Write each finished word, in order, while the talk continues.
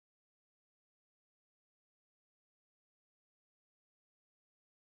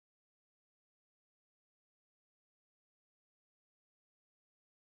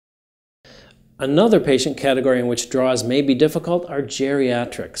Another patient category in which draws may be difficult are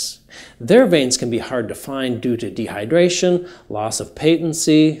geriatrics. Their veins can be hard to find due to dehydration, loss of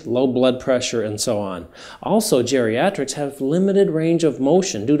patency, low blood pressure, and so on. Also, geriatrics have limited range of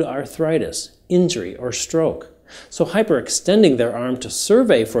motion due to arthritis, injury, or stroke. So hyperextending their arm to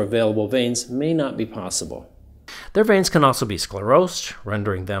survey for available veins may not be possible. Their veins can also be sclerosed,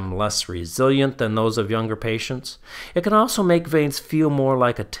 rendering them less resilient than those of younger patients. It can also make veins feel more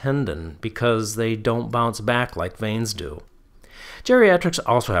like a tendon because they don't bounce back like veins do. Geriatrics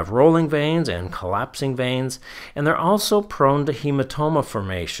also have rolling veins and collapsing veins, and they're also prone to hematoma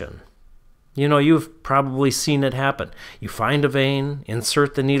formation. You know, you've probably seen it happen. You find a vein,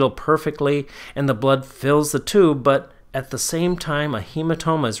 insert the needle perfectly, and the blood fills the tube, but at the same time, a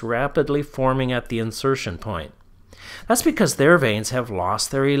hematoma is rapidly forming at the insertion point. That's because their veins have lost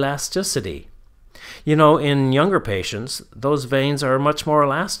their elasticity. You know, in younger patients, those veins are much more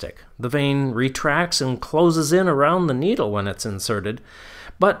elastic. The vein retracts and closes in around the needle when it's inserted,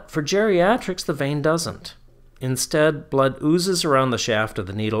 but for geriatrics, the vein doesn't. Instead, blood oozes around the shaft of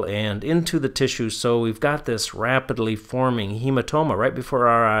the needle and into the tissue, so we've got this rapidly forming hematoma right before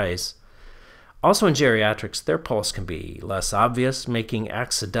our eyes. Also in geriatrics, their pulse can be less obvious, making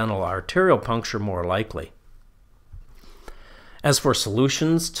accidental arterial puncture more likely. As for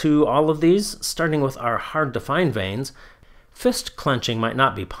solutions to all of these, starting with our hard-to-find veins, fist clenching might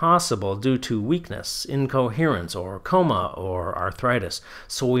not be possible due to weakness, incoherence, or coma, or arthritis,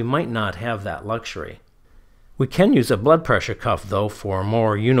 so we might not have that luxury. We can use a blood pressure cuff, though, for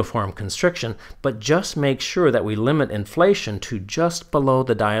more uniform constriction, but just make sure that we limit inflation to just below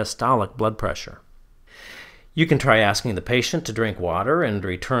the diastolic blood pressure. You can try asking the patient to drink water and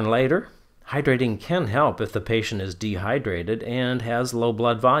return later. Hydrating can help if the patient is dehydrated and has low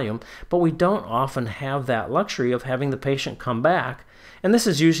blood volume, but we don't often have that luxury of having the patient come back, and this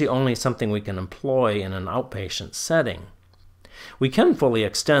is usually only something we can employ in an outpatient setting. We can fully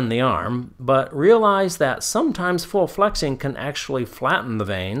extend the arm, but realize that sometimes full flexing can actually flatten the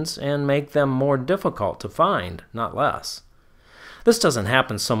veins and make them more difficult to find, not less. This doesn't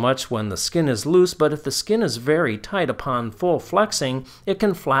happen so much when the skin is loose, but if the skin is very tight upon full flexing, it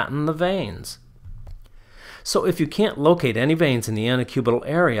can flatten the veins. So if you can't locate any veins in the antecubital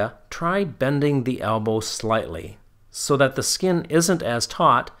area, try bending the elbow slightly so that the skin isn't as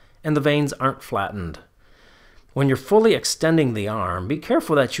taut and the veins aren't flattened. When you're fully extending the arm, be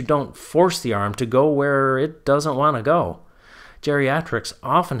careful that you don't force the arm to go where it doesn't want to go. Geriatrics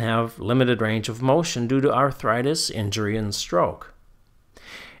often have limited range of motion due to arthritis, injury, and stroke.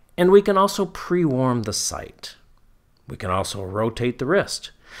 And we can also pre-warm the site. We can also rotate the wrist.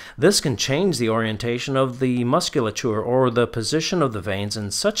 This can change the orientation of the musculature or the position of the veins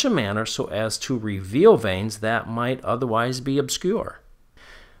in such a manner so as to reveal veins that might otherwise be obscure.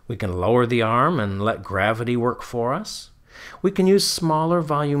 We can lower the arm and let gravity work for us. We can use smaller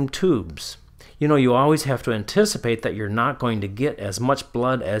volume tubes. You know, you always have to anticipate that you're not going to get as much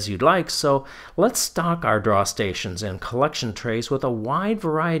blood as you'd like, so let's stock our draw stations and collection trays with a wide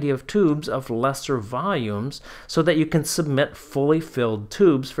variety of tubes of lesser volumes so that you can submit fully filled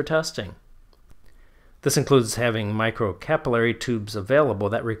tubes for testing. This includes having microcapillary tubes available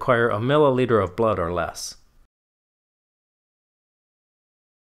that require 1 milliliter of blood or less.